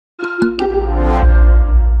Good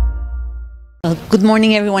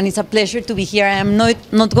morning, everyone. It's a pleasure to be here. I am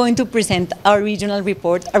not going to present our regional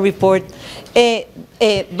report, but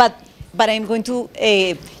I'm going to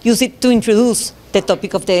use it to introduce the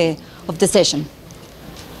topic of the session.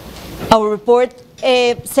 Our report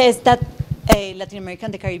says that Latin America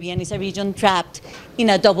and the Caribbean is a region trapped in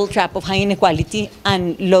a double trap of high inequality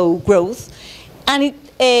and low growth, and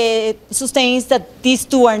it sustains that these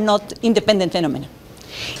two are not independent phenomena.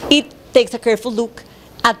 It takes a careful look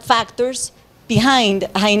at factors behind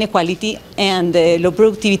high inequality and low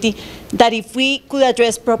productivity that, if we could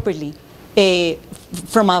address properly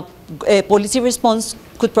from a policy response,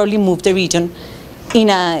 could probably move the region in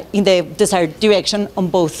the desired direction on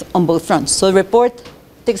both fronts. So the report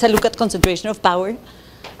takes a look at concentration of power,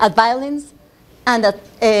 at violence, and at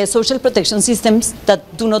social protection systems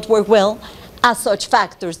that do not work well as such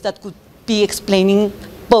factors that could be explaining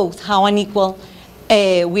both how unequal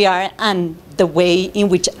we are and the way in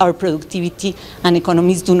which our productivity and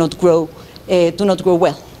economies do not grow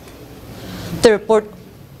well. The report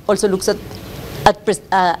also looks at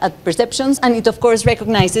perceptions, and it of course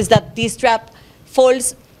recognizes that this trap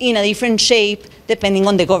falls in a different shape depending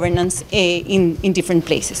on the governance in different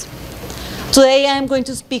places. Today I am going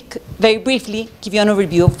to speak very briefly, give you an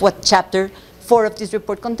overview of what chapter 4 of this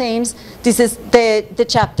report contains. This is the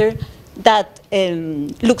chapter that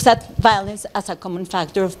looks at violence as a common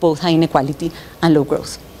factor of both high inequality and low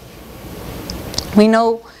growth. We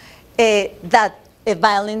know that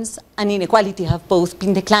violence and inequality have both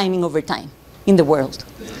been declining over time in the world.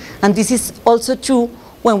 And this is also true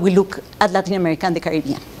when we look at Latin America and the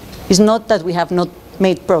Caribbean. It's not that we have not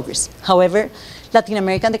made progress. However, Latin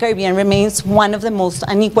America and the Caribbean remains one of the most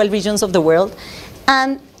unequal regions of the world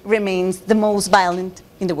and remains the most violent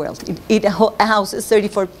in the world. It houses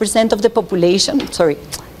 34% of the population,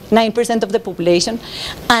 9% of the population,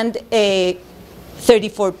 and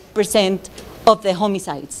 34% of the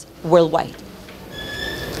homicides worldwide.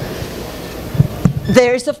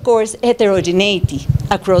 There is, of course, heterogeneity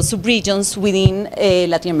across subregions within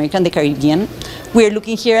Latin America and the Caribbean. We are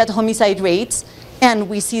looking here at homicide rates, and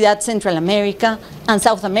we see that Central America and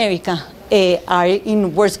South America are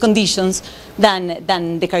in worse conditions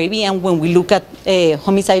than the Caribbean when we look at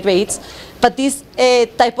homicide rates. But this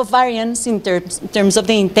type of variance in terms of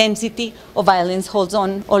the intensity of violence holds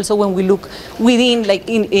on also when we look within, like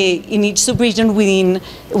in each subregion, within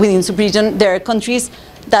subregion, there are countries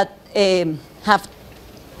that have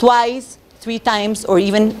twice, 3 times, or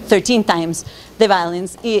even 13 times the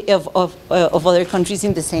violence of other countries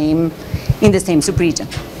in the same subregion.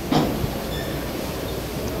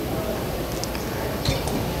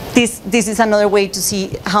 This is another way to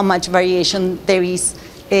see how much variation there is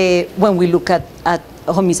when we look at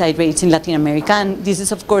homicide rates in Latin America. And this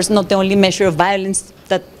is, of course, not the only measure of violence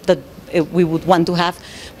that we would want to have,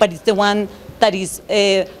 but it's the one that is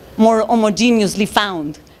more homogeneously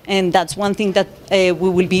found. And that's one thing that we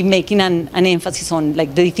will be making an emphasis on,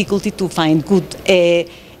 like the difficulty to find good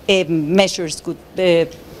measures, good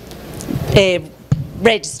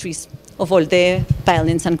registries of all the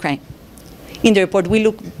violence and crime. In the report, we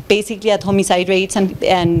look basically at homicide rates and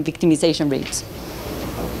victimization rates.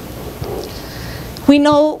 We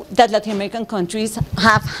know that Latin American countries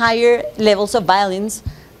have higher levels of violence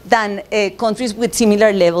than countries with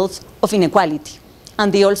similar levels of inequality.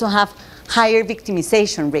 And they also have higher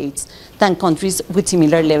victimization rates than countries with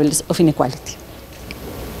similar levels of inequality.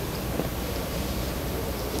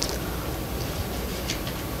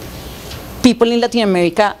 People in Latin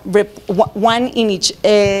America, one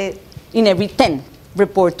in every 10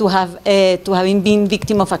 report to having been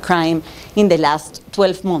victim of a crime in the last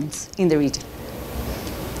 12 months in the region.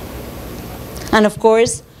 And of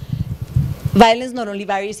course, violence not only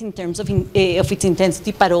varies in terms of its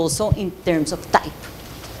intensity, but also in terms of type.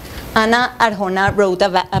 Ana Arjona wrote a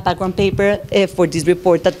background paper for this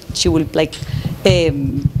report that she will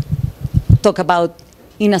talk about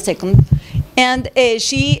in a second. And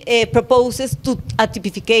she proposes a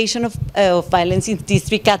typification of violence in these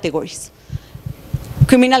 3 categories.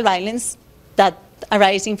 Criminal violence that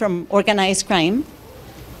arising from organized crime,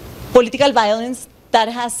 political violence that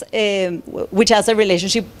which has a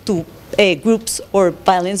relationship to groups or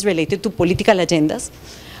violence related to political agendas,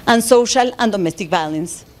 and social and domestic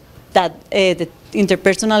violence, that the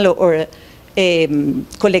interpersonal or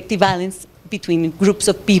collective violence between groups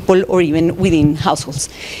of people or even within households.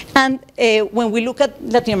 And when we look at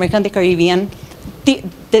Latin America and the Caribbean, the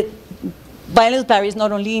violence varies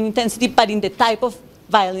not only in intensity, but in the type of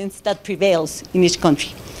violence that prevails in each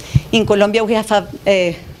country. In Colombia, we have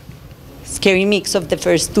a scary mix of the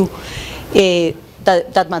first two.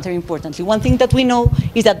 that matter importantly. One thing that we know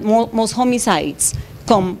is that most homicides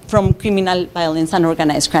come from criminal violence and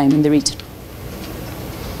organized crime in the region.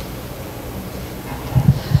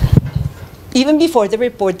 Even before the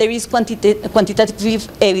report, there is quantitative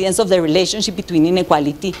evidence of the relationship between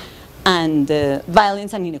inequality and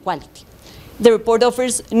violence and inequality. The report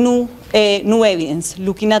offers new evidence,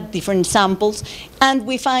 looking at different samples, and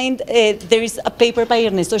we find there is a paper by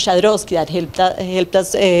Ernesto Shadrowski that helped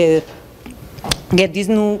us get this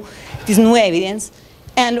new evidence.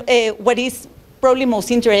 And what is probably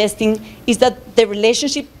most interesting is that the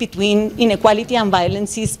relationship between inequality and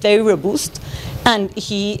violence is very robust, and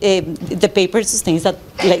the paper sustains that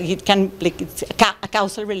it's a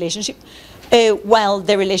causal relationship, while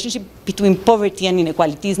the relationship between poverty and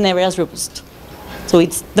inequality is never as robust. So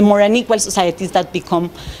it's the more unequal societies that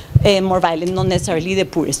become more violent, not necessarily the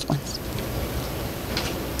poorest ones.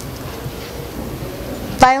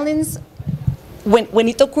 Violence, when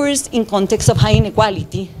it occurs in context of high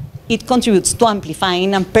inequality, it contributes to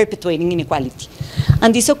amplifying and perpetuating inequality.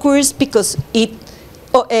 And this occurs because it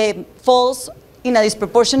falls in a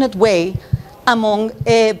disproportionate way among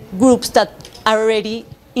groups that are already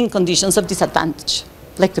in conditions of disadvantage,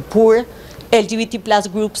 like the poor, LGBT+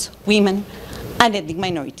 groups, women, and ethnic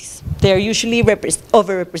minorities. They are usually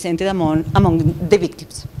overrepresented among the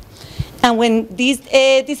victims. And when these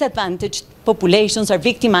disadvantaged populations are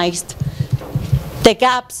victimized, the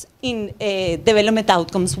gaps in development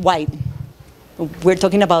outcomes widen. We're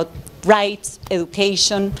talking about rights,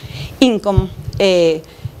 education, income,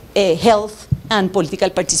 health, and political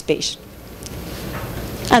participation.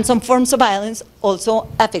 And some forms of violence also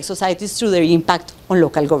affect societies through their impact on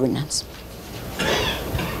local governance.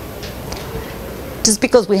 Just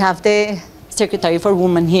because we have the Secretary for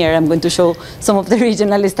Women here, I'm going to show some of the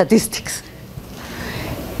regional statistics.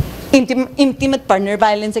 Intimate partner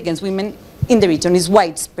violence against women in the region is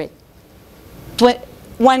widespread.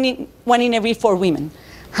 One in every 4 women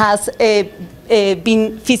has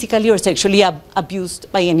been physically or sexually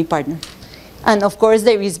abused by any partner. And of course,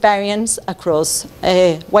 there is variance across,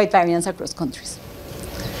 wide variance across countries.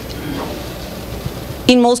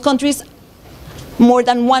 In most countries, more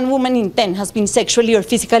than 1 woman in 10 has been sexually or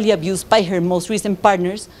physically abused by her most recent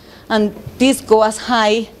partners, and this goes as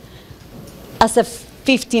high as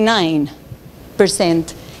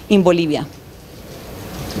 59% in Bolivia.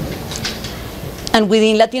 And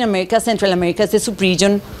within Latin America, Central America is the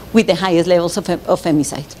sub-region with the highest levels of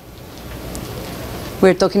femicide.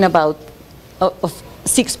 We're talking about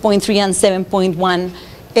 6.3 and 7.1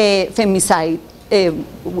 femicide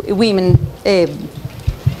women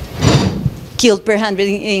killed per 100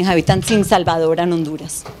 inhabitants in Salvador and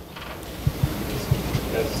Honduras.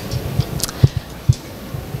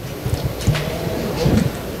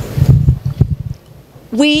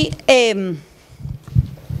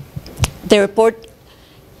 The report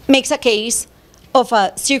makes a case of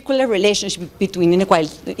a circular relationship between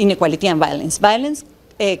inequality and violence. Violence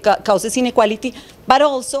causes inequality, but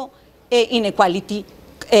also inequality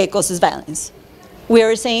causes violence. We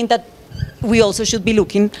are saying that we also should be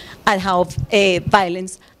looking at how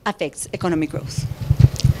violence affects economic growth.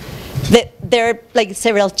 There are like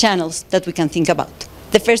several channels that we can think about.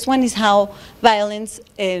 The first one is how violence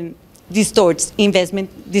distorts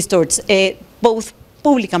investment, distorts both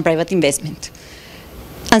public and private investment.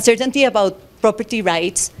 Uncertainty about property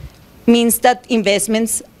rights means that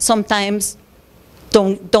investments sometimes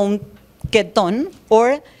don't get done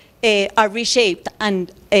or are reshaped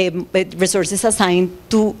and resources assigned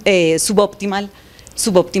to suboptimal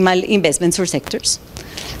investments or sectors.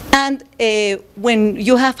 And when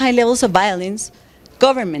you have high levels of violence,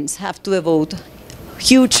 governments have to devote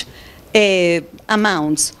huge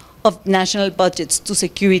amounts of national budgets to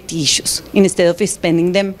security issues instead of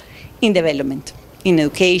spending them in development, in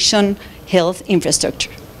education, health,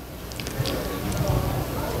 infrastructure.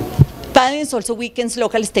 Violence also weakens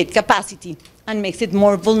local state capacity and makes it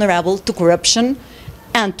more vulnerable to corruption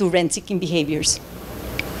and to rent-seeking behaviors.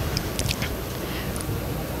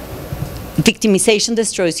 Victimization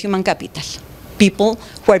destroys human capital. People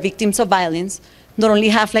who are victims of violence not only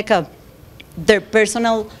have like their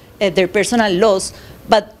personal loss,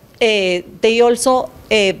 but they also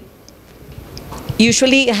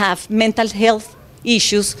usually have mental health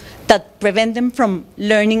issues that prevent them from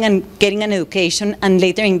learning and getting an education and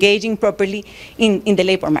later engaging properly in the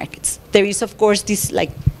labor markets. There is, of course, this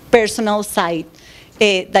like personal side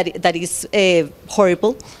that is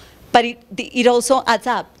horrible, but it also adds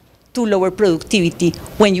up to lower productivity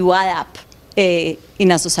when you add up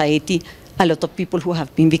in a society a lot of people who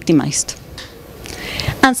have been victimized.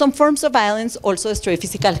 And some forms of violence also destroy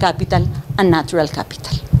physical capital and natural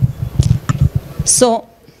capital. So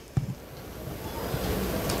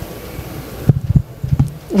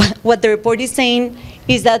what the report is saying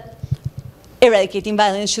is that eradicating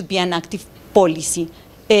violence should be an active policy.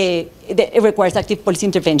 It requires active policy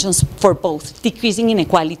interventions for both decreasing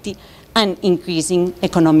inequality and increasing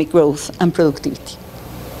economic growth and productivity.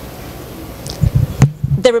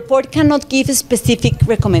 The report cannot give specific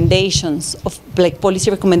recommendations of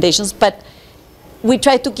policy recommendations, but we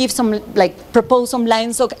try to give some, propose some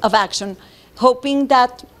lines of action, hoping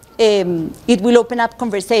that it will open up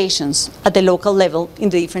conversations at the local level in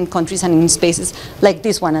the different countries and in spaces like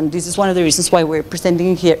this one, and this is one of the reasons why we're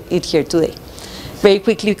presenting it here today. Very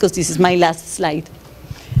quickly, because this is my last slide.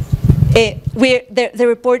 The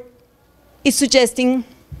report is suggesting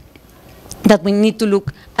that we need to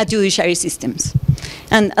look at judiciary systems.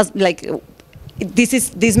 And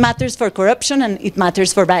this matters for corruption and it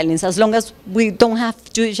matters for violence. As long as we don't have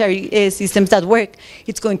judiciary systems that work,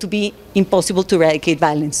 it's going to be impossible to eradicate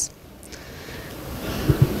violence.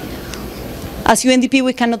 As UNDP,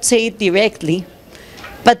 we cannot say it directly,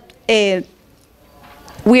 but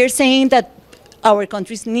we are saying that our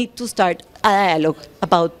countries need to start a dialogue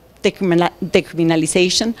about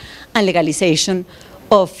decriminalization and legalization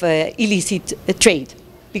of illicit trade,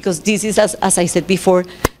 because this is, as I said before,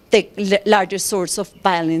 the largest source of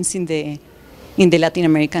violence in the Latin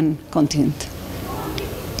American continent.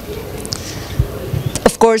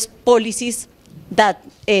 Of course, policies that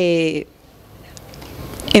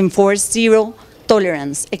enforce zero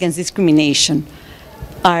tolerance against discrimination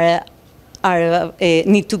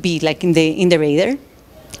need to be in the radar.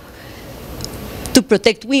 To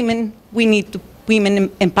protect women, we need women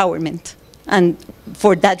empowerment, and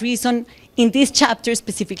for that reason, in this chapter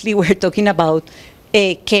specifically, we're talking about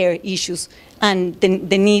care issues and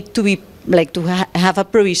the need to be have a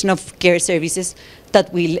provision of care services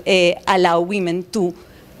that will allow women to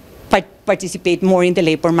participate more in the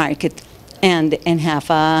labor market and have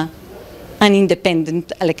an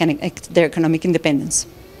independent, their economic independence.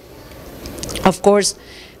 Of course,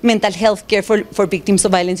 mental health care for victims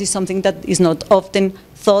of violence is something that is not often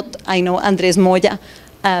thought. I know Andrés Moya,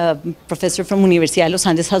 a professor from Universidad de los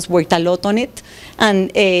Andes, has worked a lot on it,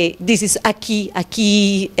 and this is a key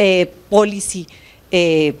policy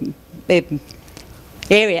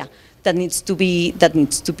area that needs to be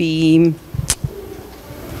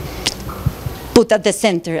put at the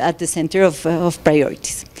center of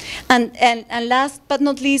priorities. And last but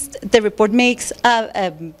not least, the report makes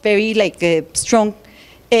a very strong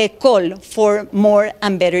call for more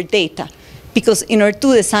and better data, because in order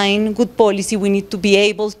to design good policy, we need to be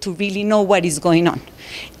able to really know what is going on.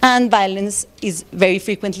 And violence is very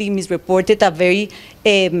frequently misreported. A very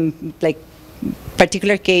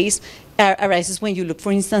particular case arises when you look,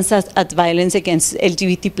 for instance, at violence against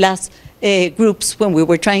LGBT plus groups. When we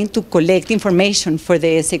were trying to collect information for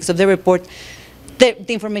the sake of the report,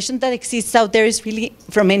 the information that exists out there is really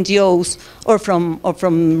from NGOs or from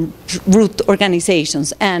root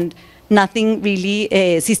organizations, and nothing really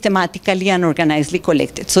systematically and organizedly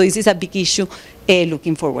collected. So this is a big issue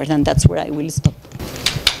looking forward, and that's where I will stop.